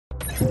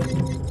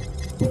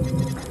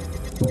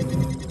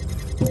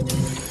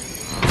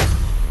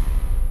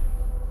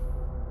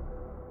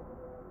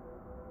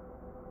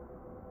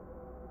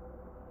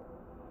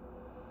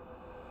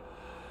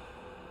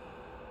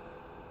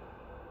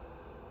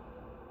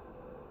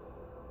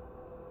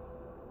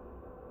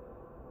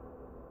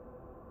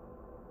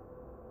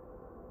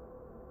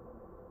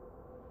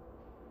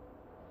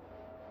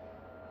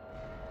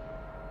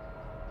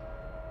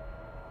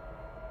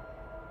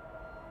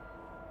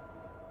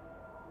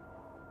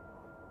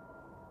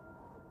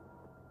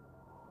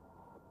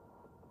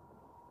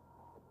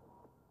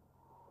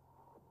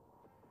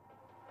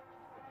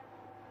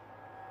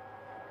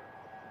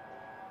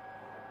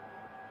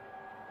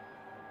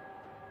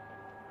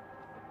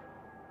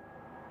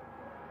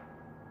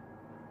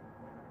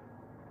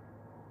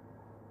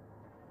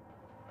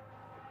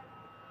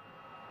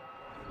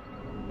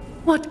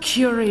What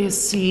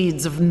curious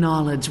seeds of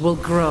knowledge will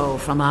grow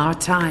from our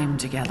time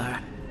together?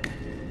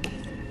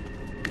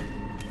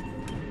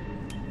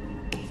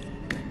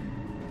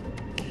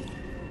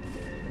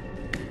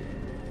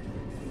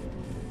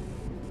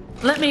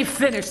 Let me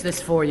finish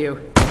this for you.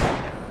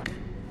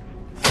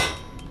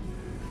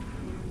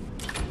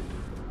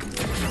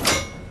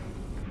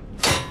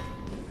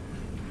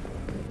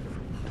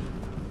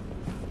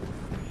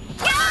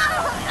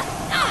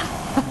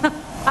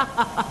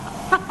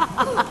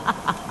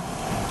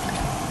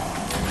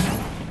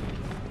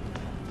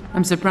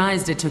 I'm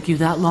surprised it took you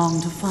that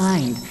long to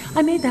find.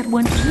 I made that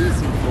one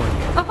easy for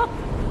you.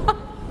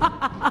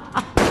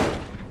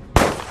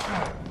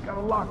 Got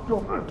a locked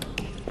door.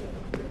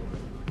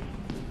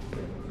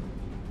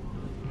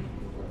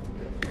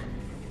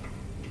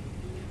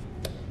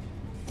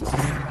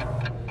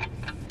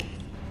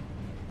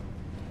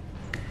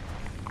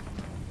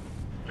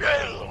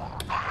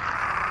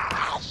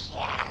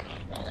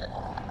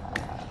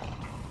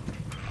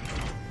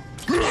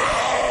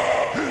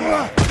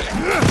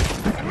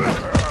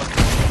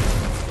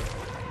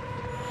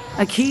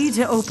 A key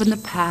to open the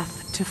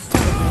path to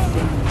further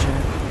danger.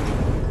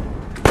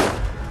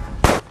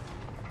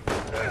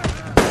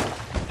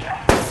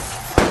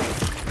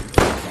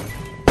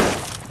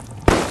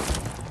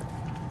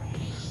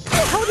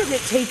 How did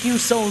it take you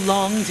so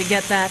long to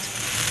get that?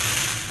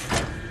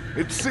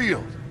 It's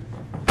sealed.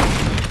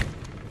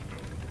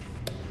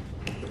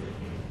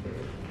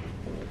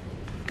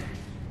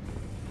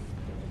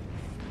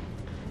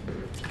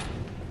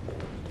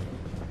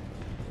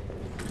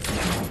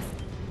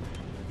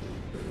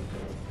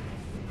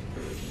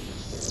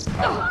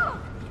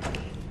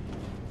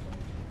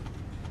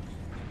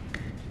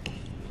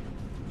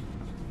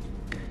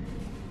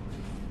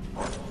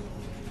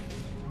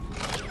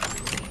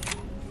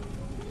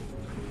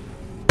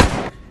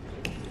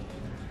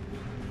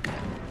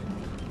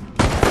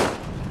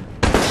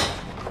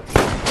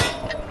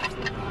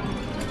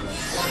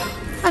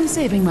 I'm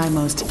saving my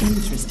most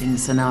interesting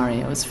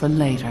scenarios for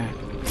later.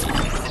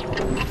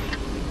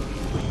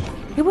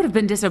 It would have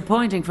been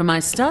disappointing for my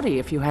study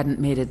if you hadn't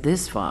made it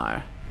this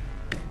far.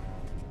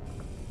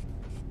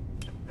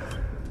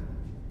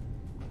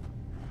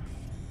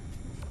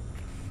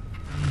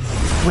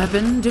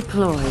 Weapon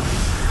deployed.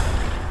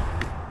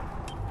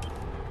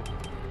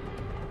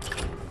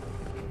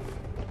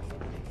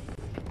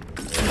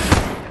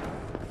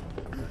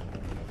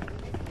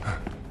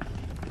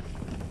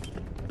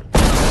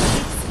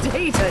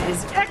 Data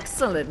is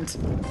excellent.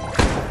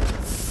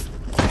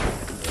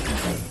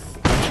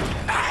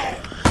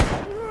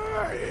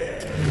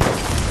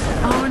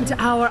 Aren't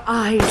our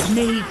eyes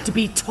made to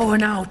be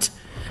torn out,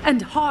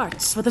 and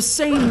hearts for the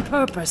same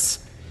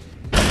purpose?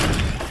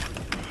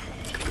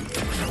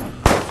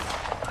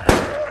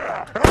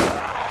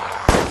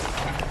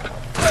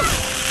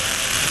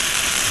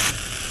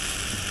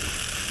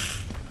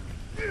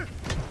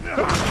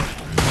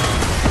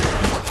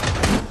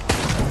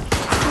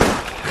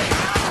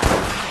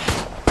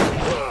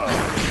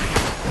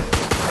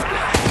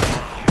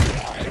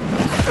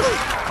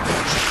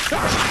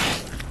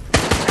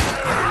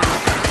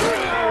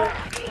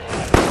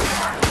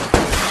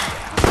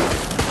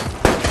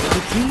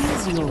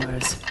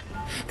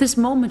 This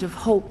moment of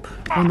hope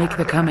will make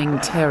the coming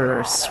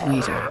terror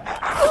sweeter.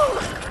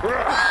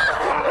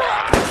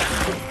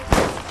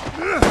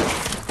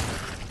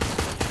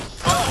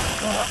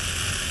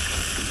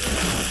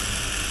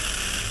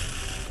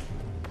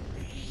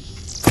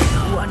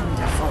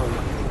 Wonderful.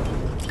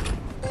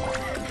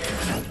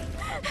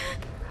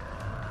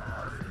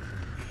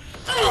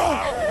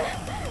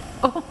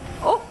 Oh,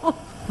 oh,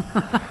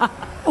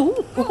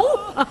 oh, oh.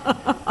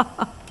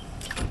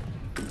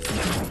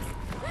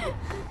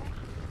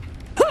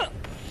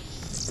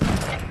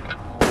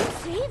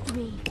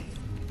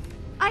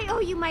 I owe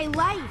you my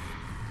life.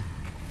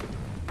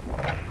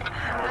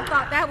 I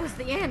thought that was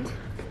the end.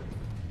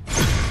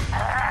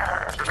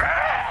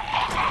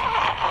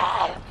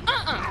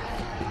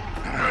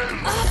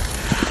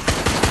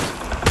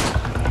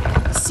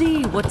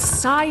 See what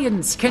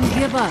science can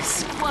give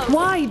us.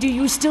 Why do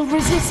you still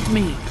resist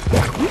me?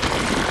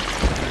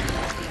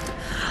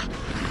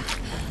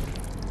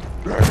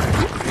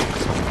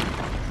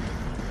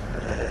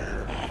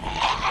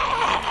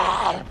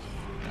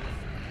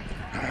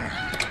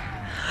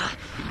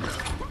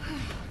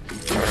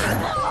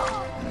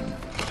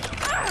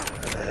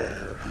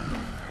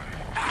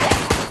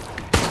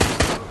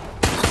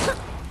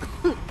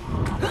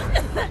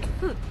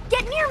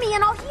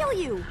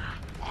 kill you.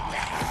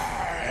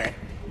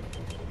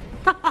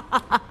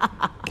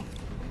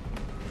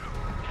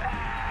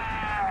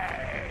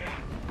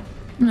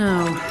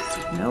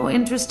 No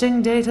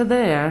interesting data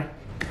there.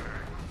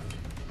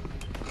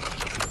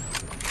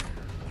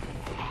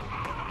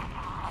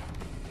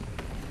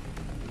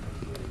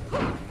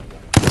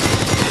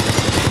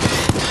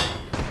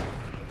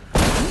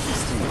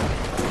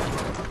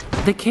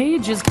 The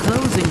cage is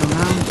closing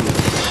around you.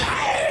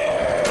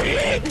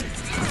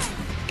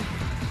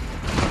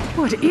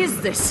 What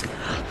is this?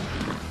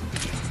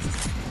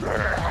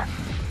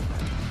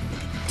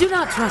 Do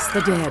not trust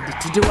the dead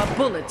to do a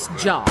bullet's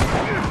job.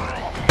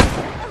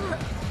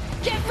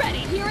 Get ready,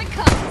 here it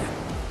comes!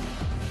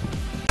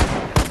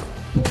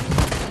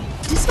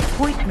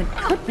 Disappointment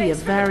could be a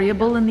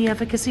variable in the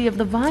efficacy of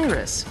the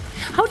virus.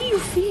 How do you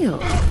feel?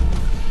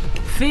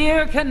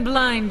 Fear can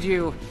blind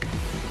you.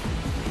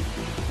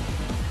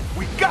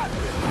 We got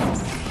this!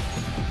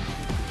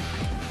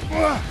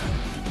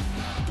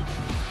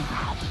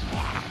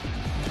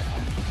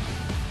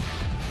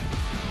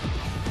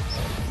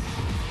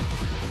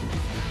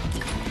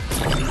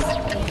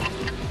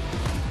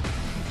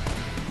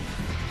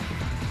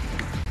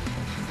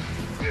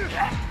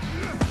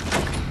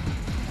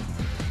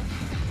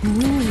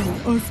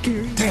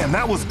 Damn,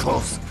 that was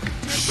close.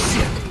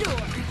 Shit.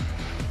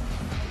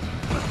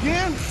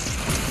 Again?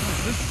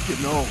 This is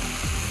getting old.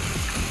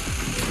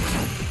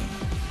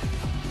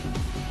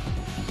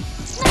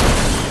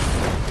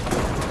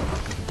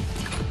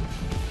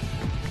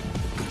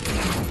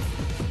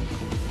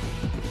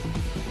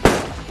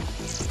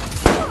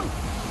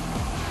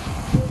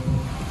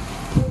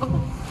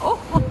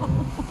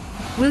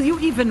 Will you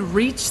even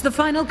reach the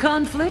final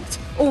conflict,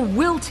 or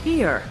wilt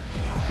here?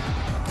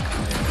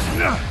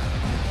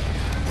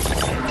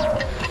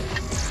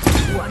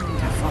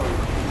 Wonderful.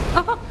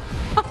 Close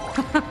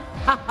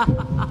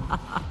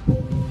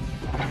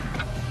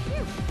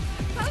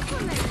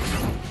one there.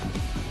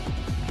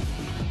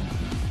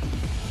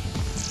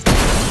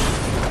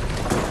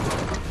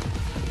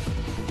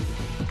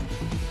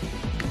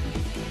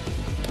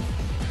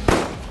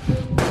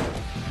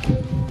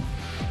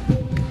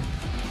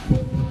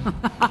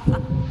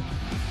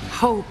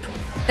 Hope.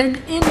 An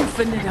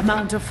infinite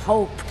amount of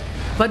hope.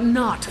 But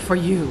not for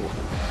you.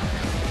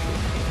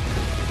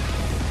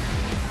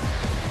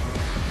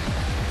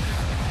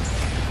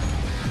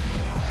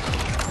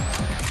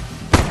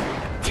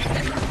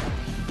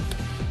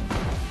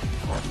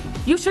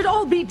 You should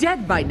all be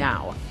dead by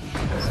now.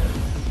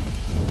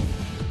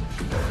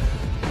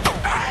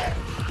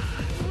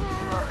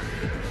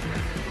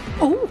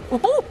 Oh!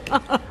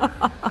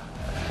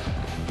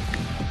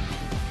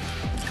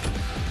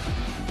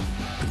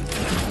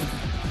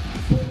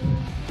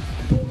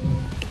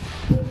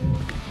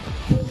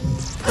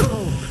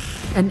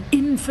 An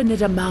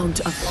infinite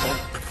amount of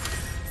hope,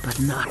 but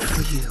not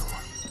for you.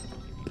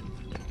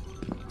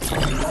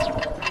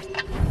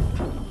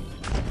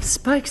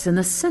 Spikes in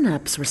the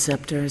synapse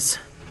receptors.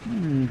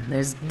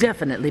 There's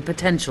definitely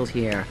potential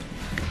here.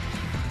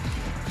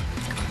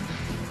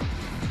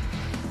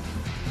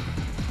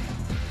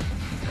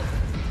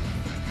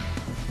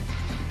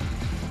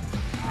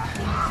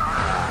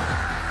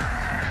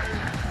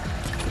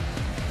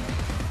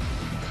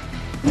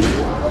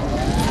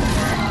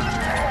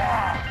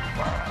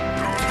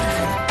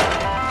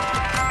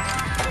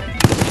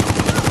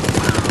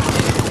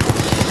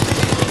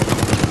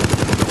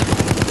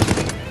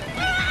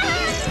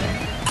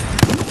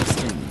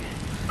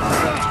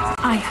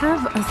 I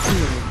have a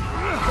theory.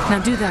 Now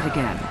do that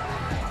again.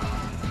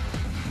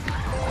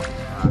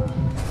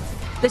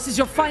 This is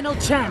your final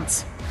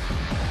chance.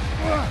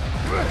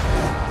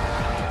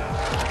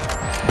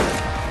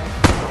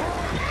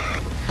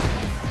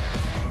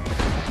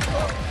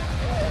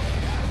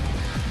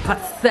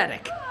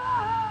 Pathetic.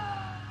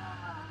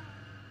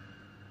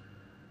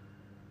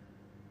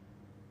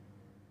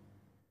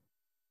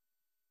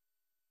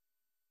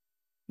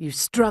 You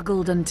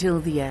struggled until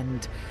the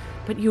end,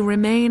 but you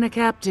remain a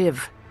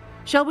captive.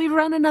 Shall we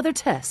run another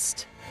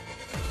test?